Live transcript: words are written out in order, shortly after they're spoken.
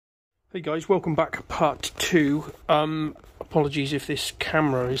Hey guys, welcome back, part 2. Apologies if this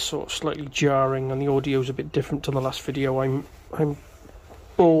camera is sort of slightly jarring and the audio is a bit different to the last video. I'm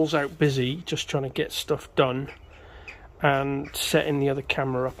balls out busy just trying to get stuff done, and setting the other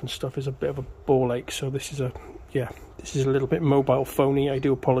camera up and stuff is a bit of a ball ache, so this is a little bit mobile phony. I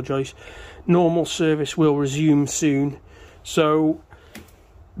do apologise. Normal service will resume soon, so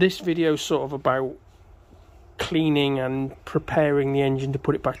this video is sort of about cleaning and preparing the engine to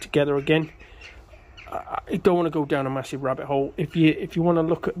put it back together again. I don't want to go down a massive rabbit hole. If you want to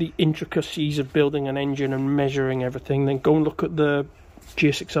look at the intricacies of building an engine and measuring everything, then go and look at the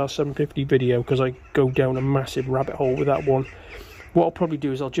GS850 video, because I go down a massive rabbit hole with that one. What I'll probably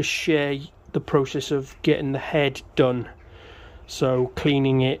do is I'll just share the process of getting the head done, so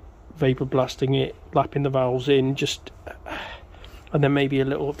cleaning it, vapor blasting it, lapping the valves in, just and then maybe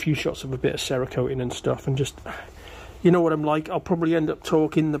a few shots of a bit of Cerakoting and stuff, and just, you know what I'm like, I'll probably end up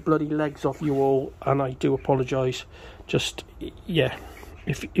talking the bloody legs off you all, and I do apologise. Just, yeah,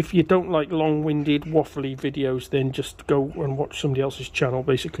 if you don't like long-winded, waffly videos, then just go and watch somebody else's channel,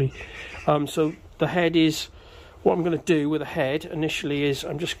 basically. So the head is, what I'm going to do with the head initially is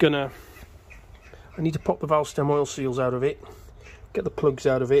I need to pop the valve stem oil seals out of it, get the plugs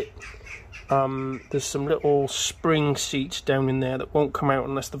out of it. There's some little spring seats down in there that won't come out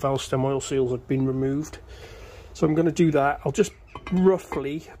unless the valve stem oil seals have been removed. So I'm going to do that. I'll just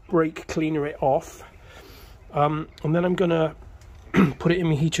roughly brake cleaner it off, and then I'm going to put it in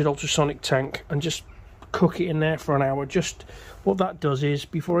my heated ultrasonic tank and just cook it in there for an hour. Just what that does is,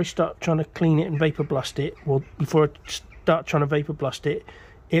 before I start trying to clean it and vapor blast it,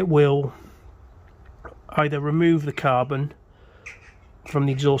 it will either remove the carbon from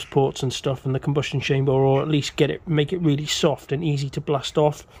the exhaust ports and stuff and the combustion chamber, or at least make it really soft and easy to blast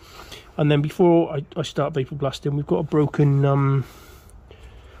off. And then before I start vapor blasting, we've got a broken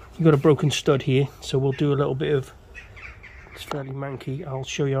stud here, so we'll do a little bit of, it's fairly manky, I'll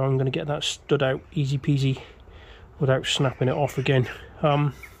show you how I'm going to get that stud out easy peasy without snapping it off again.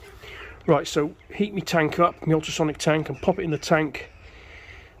 Right, so heat my tank up, my ultrasonic tank, and pop it in the tank,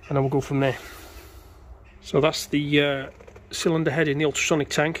 and then we'll go from there. So that's the cylinder head in the ultrasonic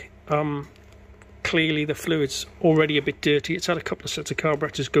tank. Clearly the fluid's already a bit dirty. It's had a couple of sets of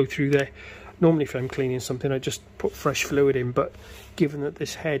carburetors go through there. Normally if I'm cleaning something I just put fresh fluid in, but given that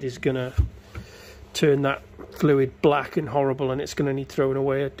this head is going to turn that fluid black and horrible and it's going to need throwing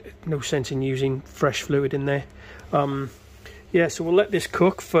away, no sense in using fresh fluid in there. Yeah, so we'll let this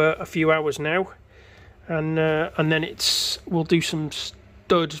cook for a few hours now, and then we'll do some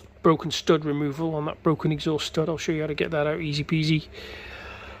broken stud removal on that broken exhaust stud. I'll show you how to get that out easy peasy,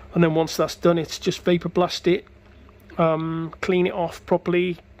 and then once that's done, it's just vapor blast it, clean it off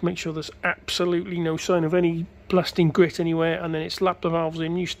properly, make sure there's absolutely no sign of any blasting grit anywhere, and then it's lap the valves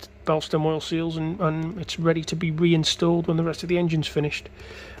in, use valve stem oil seals, and it's ready to be reinstalled when the rest of the engine's finished.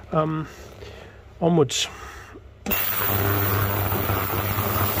 Onwards.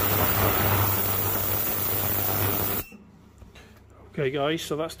 Okay guys,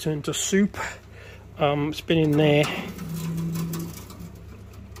 so that's turned to soup. It's been in there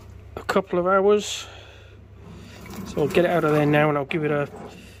a couple of hours, so I'll get it out of there now, and I'll give it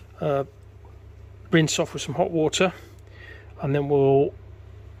a rinse off with some hot water, and then we'll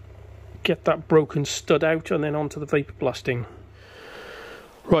get that broken stud out and then onto the vapor blasting.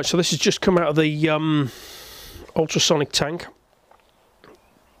 Right, so this has just come out of the ultrasonic tank.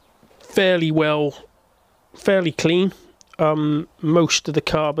 Fairly clean. Most of the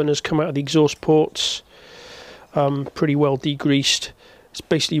carbon has come out of the exhaust ports, pretty well degreased. It's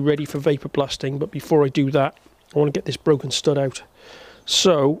basically ready for vapor blasting, but before I do that, I want to get this broken stud out.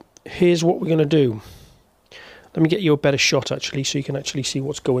 So here's what we're going to do. Let me get you a better shot actually, so you can actually see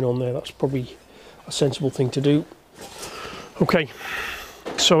what's going on there. That's probably a sensible thing to do. Okay,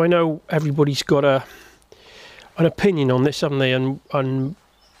 so I know everybody's got an opinion on this, haven't they, and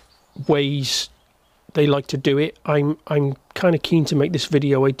ways they like to do it. I'm kind of keen to make this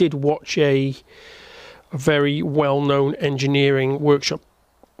video. I did watch a very well-known engineering workshop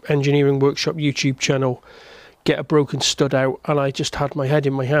YouTube channel get a broken stud out, and I just had my head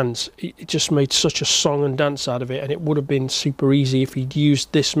in my hands. It just made such a song and dance out of it, and it would have been super easy if he'd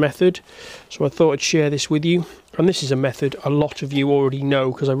used this method. So I thought I'd share this with you, and this is a method a lot of you already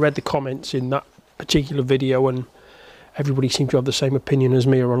know, because I read the comments in that particular video and everybody seemed to have the same opinion as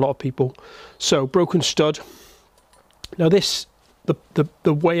me, or a lot of people. So broken stud. Now this,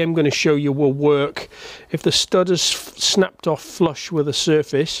 the way I'm going to show you will work. If the stud is snapped off flush with the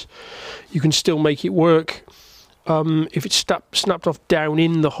surface, you can still make it work. If it's snapped off down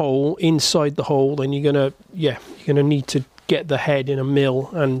in the hole, inside the hole, then you're gonna need to get the head in a mill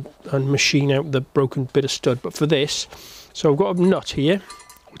and machine out the broken bit of stud. But for this, so I've got a nut here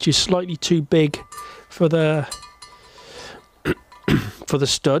which is slightly too big for the for the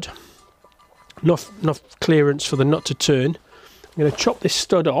stud, enough clearance for the nut to turn. I'm going to chop this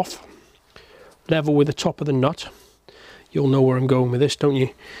stud off level with the top of the nut. You'll know where I'm going with this, don't you?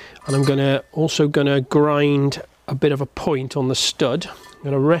 And I'm also gonna grind a bit of a point on the stud. I'm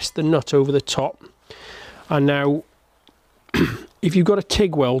going to rest the nut over the top. And now if you've got a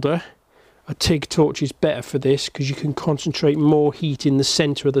TIG welder, a TIG torch is better for this because you can concentrate more heat in the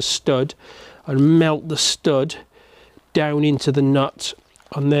center of the stud and melt the stud down into the nut,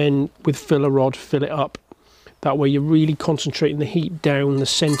 and then with filler rod fill it up. That way you're really concentrating the heat down the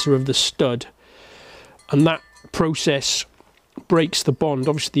center of the stud, and that process breaks the bond.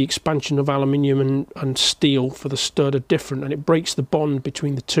 Obviously the expansion of aluminium and steel for the stud are different, and it breaks the bond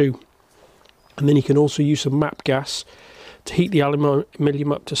between the two. And then you can also use some MAP gas to heat the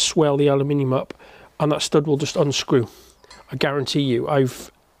aluminium up, to swell the aluminium up, and that stud will just unscrew. I guarantee you,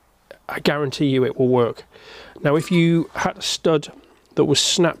 I guarantee you it will work. Now if you had a stud that was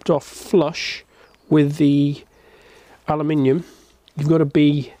snapped off flush with the aluminium, you've got to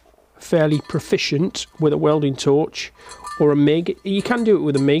be fairly proficient with a welding torch or a MIG. You can do it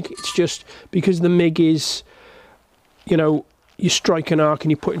with a MIG, it's just because the MIG is, you know, you strike an arc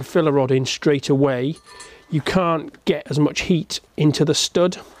and you're putting filler rod in straight away, you can't get as much heat into the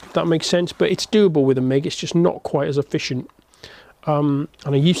stud, if that makes sense. But it's doable with a MIG, it's just not quite as efficient. And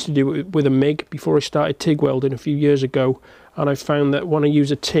I used to do it with a MIG before I started TIG welding a few years ago, and I found that when I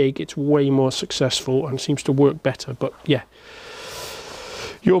use a TIG it's way more successful and seems to work better. But yeah,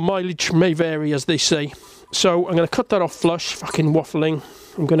 your mileage may vary, as they say. So I'm going to cut that off flush, fucking waffling.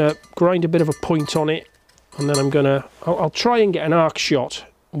 I'm going to grind a bit of a point on it, and then I'll try and get an arc shot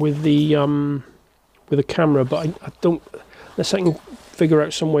with the camera, but I don't, unless I can figure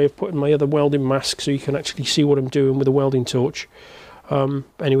out some way of putting my other welding mask so you can actually see what I'm doing with a welding torch.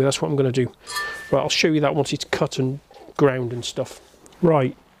 Anyway, that's what I'm going to do. Right, I'll show you that once it's cut and ground and stuff.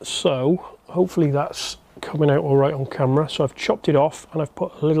 Right, so hopefully that's coming out all right on camera. So I've chopped it off and I've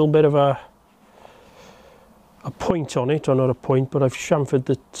put a little bit of a point on it, or not a point, but I've chamfered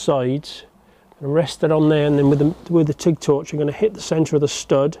the sides and rest it on there, and then with the TIG torch I'm going to hit the center of the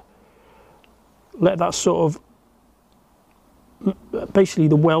stud, let that sort of, basically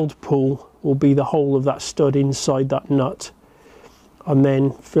the weld pool will be the whole of that stud inside that nut, and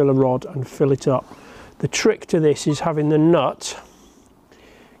then fill a rod and fill it up. The trick to this is having the nut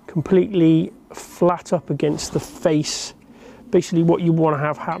completely flat up against the face. Basically what you want to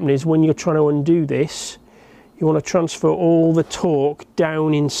have happen is when you're trying to undo this, you want to transfer all the torque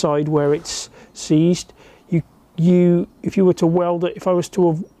down inside where it's seized. If you were to weld it, if I was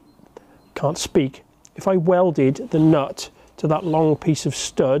to have, can't speak, if I welded the nut to that long piece of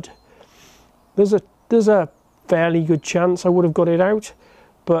stud, there's a fairly good chance I would have got it out,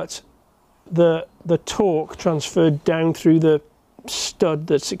 but the torque transferred down through the stud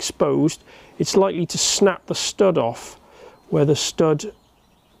that's exposed, it's likely to snap the stud off where the stud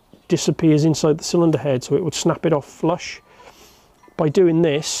disappears inside the cylinder head, so it would snap it off flush. By doing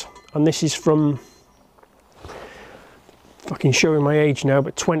this, and this is from, fucking showing my age now,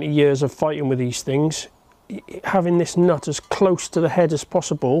 but 20 years of fighting with these things, having this nut as close to the head as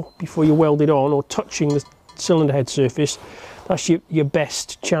possible before you weld it on, or touching the cylinder head surface, that's your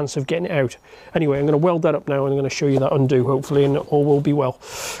best chance of getting it out. Anyway, I'm going to weld that up now and I'm going to show you that undo, hopefully, and all will be well.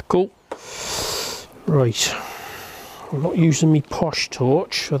 Cool. Right. I'm not using my posh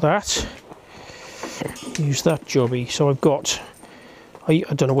torch for that. Use that jobby. So I've got, I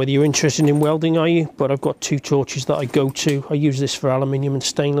don't know whether you're interested in welding, are you? But I've got two torches that I go to. I use this for aluminium and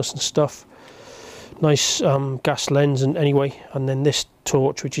stainless and stuff. Nice gas lens, and anyway, and then this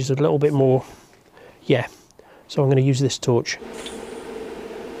torch, which is a little bit more, yeah. So I'm going to use this torch.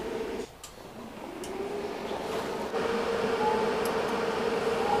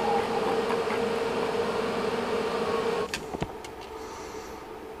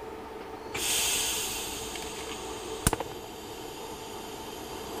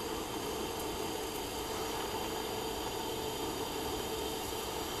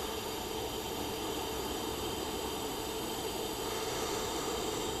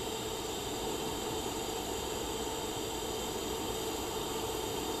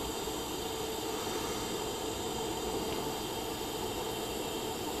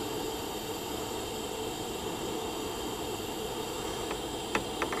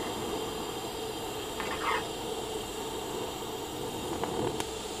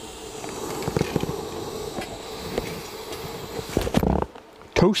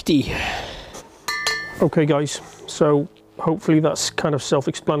 Toasty. Okay guys, so hopefully that's kind of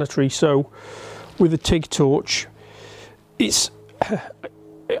self-explanatory. So with a TIG torch, it's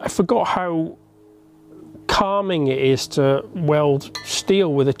I forgot how calming it is to weld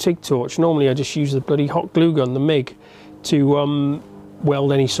steel with a TIG torch. Normally I just use the bloody hot glue gun, the MIG, to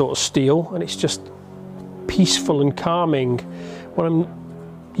weld any sort of steel, and it's just peaceful and calming. When I'm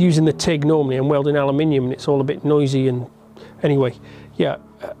using the TIG, normally I'm welding aluminium and it's all a bit noisy. And anyway, yeah,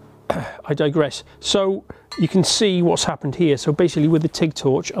 I digress. So you can see what's happened here. So basically with the TIG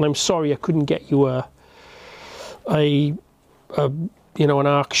torch, and I'm sorry I couldn't get you you know, an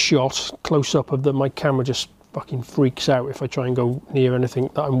arc shot close up of my camera just fucking freaks out if I try and go near anything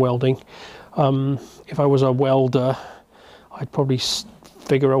that I'm welding. If I was a welder, I'd probably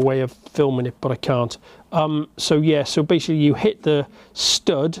figure a way of filming it, but I can't. So yeah, so basically you hit the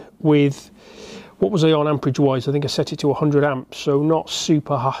stud with, what was I on amperage wise? I think I set it to 100 amps, so not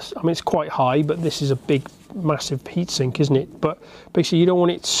super high. I mean, it's quite high, but this is a big, massive heatsink, isn't it? But basically you don't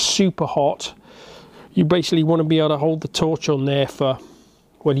want it super hot. You basically want to be able to hold the torch on there for,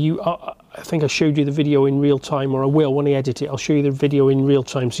 well, I think I showed you the video in real time, or I will when I edit it. I'll show you the video in real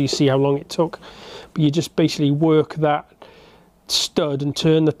time so you see how long it took. But you just basically work that stud and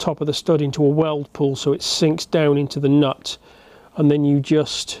turn the top of the stud into a weld pool so it sinks down into the nut, and then you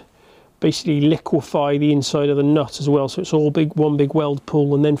just basically liquefy the inside of the nut as well, so it's all one big weld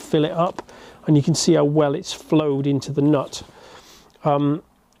pool, and then fill it up, and you can see how well it's flowed into the nut.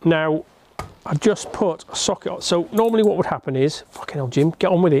 Now I've just put a socket on. So normally what would happen is, fucking hell Jim, get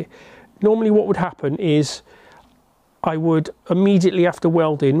on with it. Normally what would happen is I would immediately after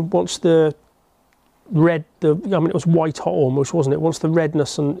welding, once the red, I mean it was white hot almost, wasn't it? Once the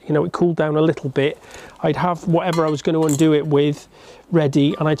redness and, you know, it cooled down a little bit, I'd have whatever I was going to undo it with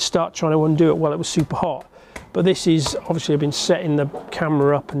ready, and I'd start trying to undo it while it was super hot. But this is, obviously I've been setting the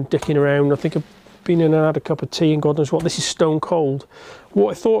camera up and dicking around. I think I've been in and had a cup of tea and God knows what. This is stone cold.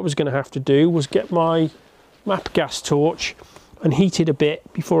 What I thought I was going to have to do was get my map gas torch and heat it a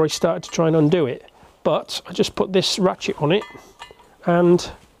bit before I started to try and undo it. But I just put this ratchet on it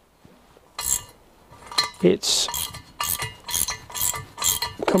and it's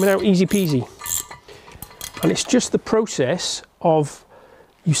coming out easy peasy. And it's just the process of,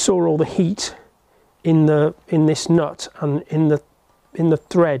 you saw all the heat in this nut and in the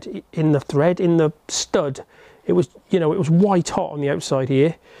stud. It was, you know, it was white hot on the outside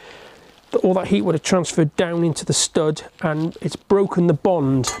here. All that heat would have transferred down into the stud, and it's broken the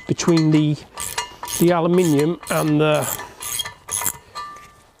bond between the aluminium and the,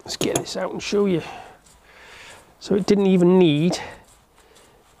 let's get this out and show you. So it didn't even need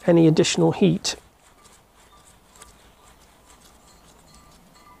any additional heat.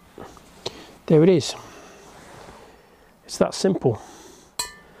 There it is. It's that simple.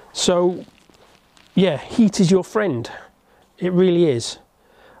 So yeah, heat is your friend. It really is.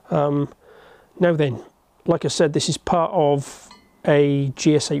 Now then, like I said, this is part of a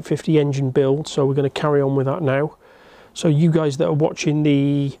GS850 engine build, so we're going to carry on with that now. So you guys that are watching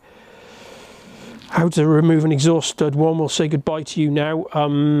the how to remove an exhaust stud one, will say goodbye to you now.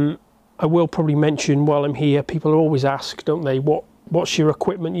 I will probably mention while I'm here, people always ask, don't they, what's your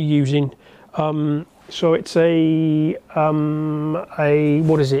equipment you're using? So it's a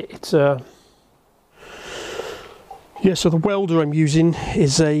what is it? It's a, yeah, so the welder I'm using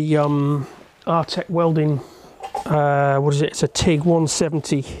is a Artec welding, what is it? It's a TIG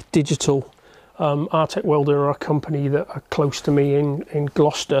 170 digital. Artec Welder are a company that are close to me in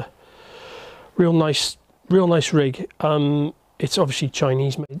Gloucester. Real nice rig. It's obviously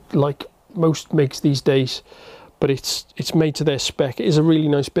Chinese made, like most MIGs these days, but it's made to their spec. It is a really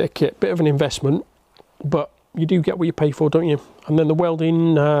nice bit of kit, bit of an investment, but you do get what you pay for, don't you? And then the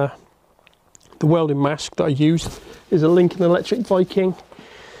welding mask that I used is a Lincoln Electric Viking.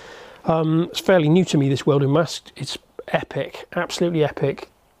 It's fairly new to me, this welding mask. It's epic, absolutely epic.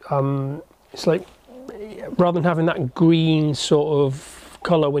 It's like, rather than having that green sort of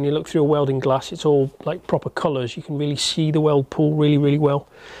colour when you look through a welding glass, it's all like proper colours. You can really see the weld pool really well.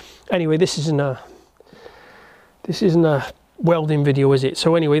 Anyway, this isn't a welding video, is it?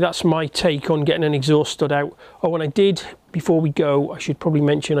 So anyway, that's my take on getting an exhaust stud out. Oh, and I did, before we go, I should probably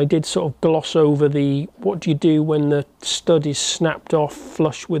mention, I did sort of gloss over the, what do you do when the stud is snapped off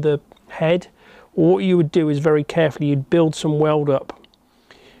flush with the head? Well, what you would do is very carefully, you'd build some weld up.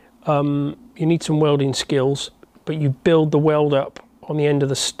 You need some welding skills, but you build the weld up on the end of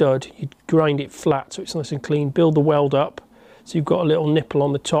the stud. You'd grind it flat so it's nice and clean, build the weld up so you've got a little nipple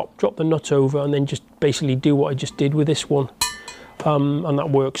on the top, drop the nut over, and then just basically do what I just did with this one. And that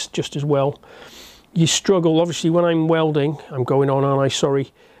works just as well. You struggle, obviously, when I'm welding, I'm going on, aren't I?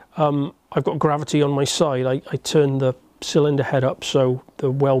 Sorry. I've got gravity on my side. I turn the cylinder head up, so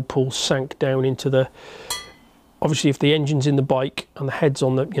the weld pool sank down into the, obviously if the engine's in the bike and the head's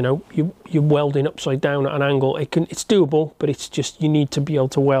on the, you know, you're welding upside down at an angle, it's doable, but it's just, you need to be able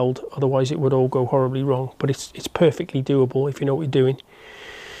to weld, otherwise it would all go horribly wrong. But it's perfectly doable if you know what you're doing.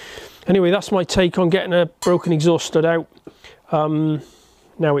 Anyway, that's my take on getting a broken exhaust stud out.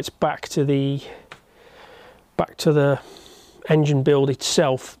 Now it's back to the engine build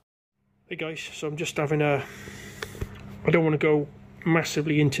itself. Hey guys, so I'm just having a, I don't want to go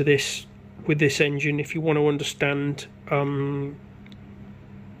massively into this with this engine. If you want to understand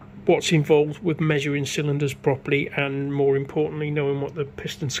what's involved with measuring cylinders properly, and more importantly knowing what the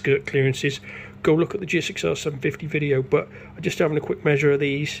piston skirt clearance is, go look at the GS850 video. But I'm just having a quick measure of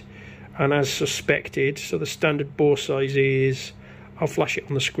these, and as suspected, so the standard bore size is, I'll flash it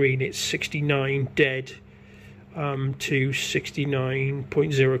on the screen, it's 69 dead to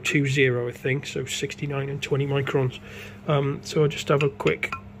 69.020, I think, so 69 and 20 microns. So I'll just have a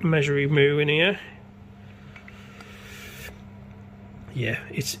quick measuring moo in here. Yeah,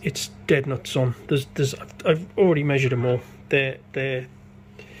 it's dead nuts on. I've already measured them all.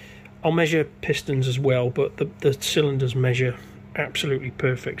 I'll measure pistons as well, but the cylinders measure absolutely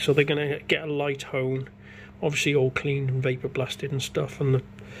perfect. So they're going to get a light hone, obviously all cleaned and vapor blasted and stuff, and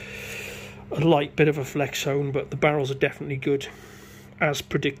a light bit of a flex hone, but the barrels are definitely good as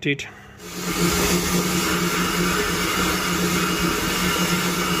predicted.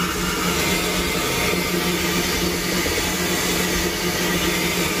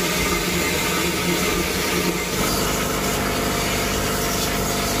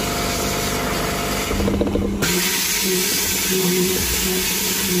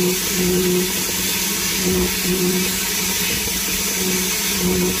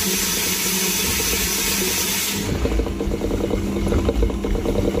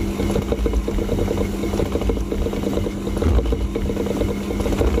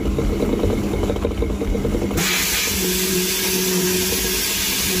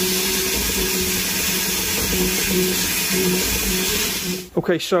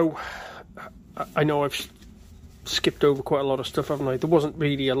 Okay, so I know I've skipped over quite a lot of stuff, haven't I? There wasn't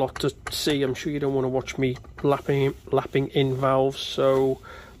really a lot to see. I'm sure you don't want to watch me lapping in valves. So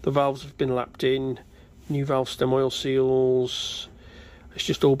the valves have been lapped in, new valve stem oil seals, it's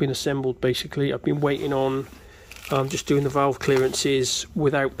just all been assembled basically. I've been waiting on just doing the valve clearances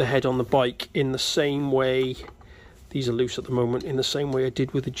without the head on the bike, in the same way, these are loose at the moment, in the same way I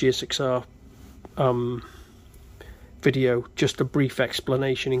did with the GS6R video. Just a brief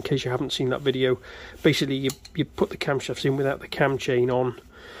explanation in case you haven't seen that video. Basically you put the camshafts in without the cam chain on,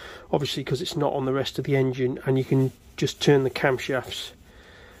 obviously because it's not on the rest of the engine, and you can just turn the camshafts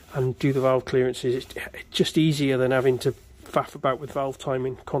and do the valve clearances. It's just easier than having to faff about with valve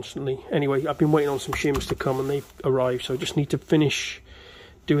timing constantly. Anyway, I've been waiting on some shims to come and they've arrived, so I just need to finish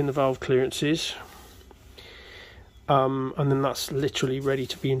doing the valve clearances, and then that's literally ready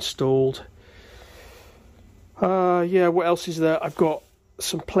to be installed. Yeah, what else is there? I've got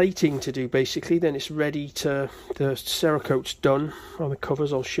some plating to do basically, then it's ready to, the Cerakote's done on the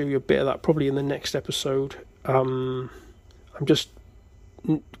covers. I'll show you a bit of that probably in the next episode. I'm just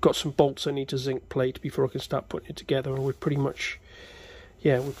got some bolts I need to zinc plate before I can start putting it together, and we're pretty much,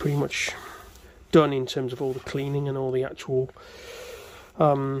 yeah, we're pretty much done in terms of all the cleaning and all the actual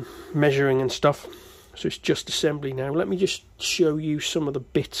measuring and stuff. So it's just assembly now. Let me just show you some of the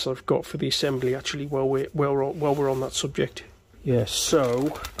bits I've got for the assembly actually while we're on that subject. Yeah,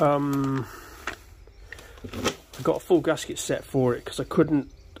 so I got a full gasket set for it because I couldn't.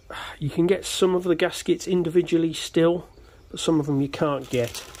 You can get some of the gaskets individually still, but some of them you can't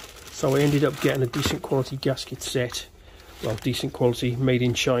get. So I ended up getting a decent quality gasket set. Well, decent quality, made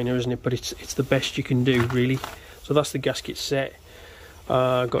in China, isn't it? But it's the best you can do really. So that's the gasket set.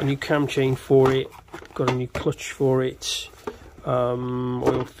 Got a new cam chain for it, got a new clutch for it,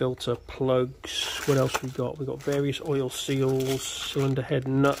 oil filter plugs. What else we got? We got various oil seals, cylinder head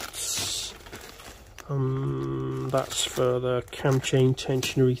nuts. That's for the cam chain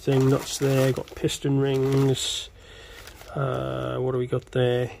tensionery thing, nuts there. Got piston rings. What do we got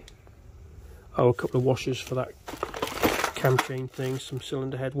there? Oh, a couple of washers for that cam chain thing, some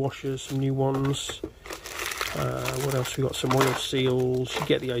cylinder head washers, some new ones. What else we got? Some oil seals, you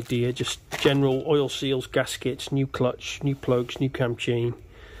get the idea, just general oil seals, gaskets, new clutch, new plugs, new cam chain.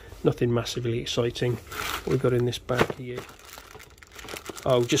 Nothing massively exciting. What we've got in this bag here,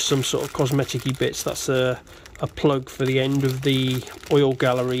 oh, just some sort of cosmetic-y bits. That's a plug for the end of the oil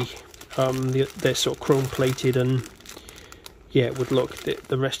gallery. They're sort of chrome plated, and yeah, it would look,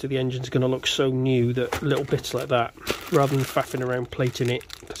 the rest of the engine's going to look so new that little bits like that, rather than faffing around plating it,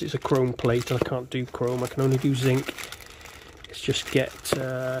 because it's a chrome plate and I can't do chrome, I can only do zinc. Let's just get,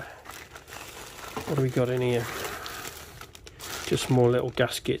 what do we got in here? Just more little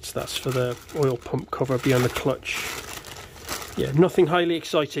gaskets. That's for the oil pump cover behind the clutch. Yeah, nothing highly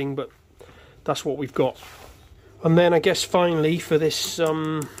exciting, but that's what we've got. And then I guess finally for this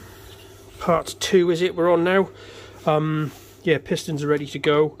part 2, is it, we're on now? Yeah, pistons are ready to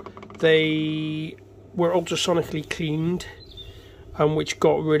go. They were ultrasonically cleaned, which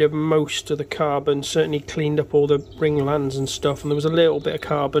got rid of most of the carbon, certainly cleaned up all the ring lands and stuff, and there was a little bit of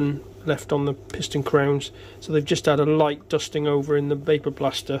carbon left on the piston crowns, so they've just had a light dusting over in the vapor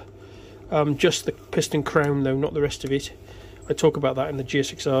blaster. Just the piston crown though, not the rest of it. I talk about that in the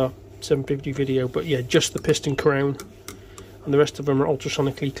GS850 video, but yeah, just the piston crown, and the rest of them are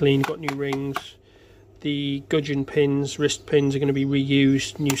ultrasonically clean. Got new rings. The gudgeon pins, wrist pins are going to be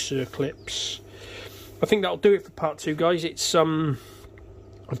reused, new circlips. I think that'll do it for part 2, guys. It's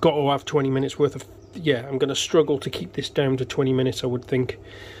I've got to have 20 minutes worth of, yeah, I'm going to struggle to keep this down to 20 minutes, I would think.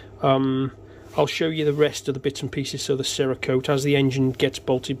 I'll show you the rest of the bits and pieces. So the Cerakote, as the engine gets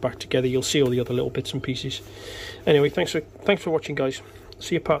bolted back together, you'll see all the other little bits and pieces. Anyway, thanks for watching, guys.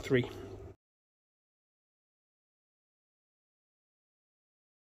 See you part 3.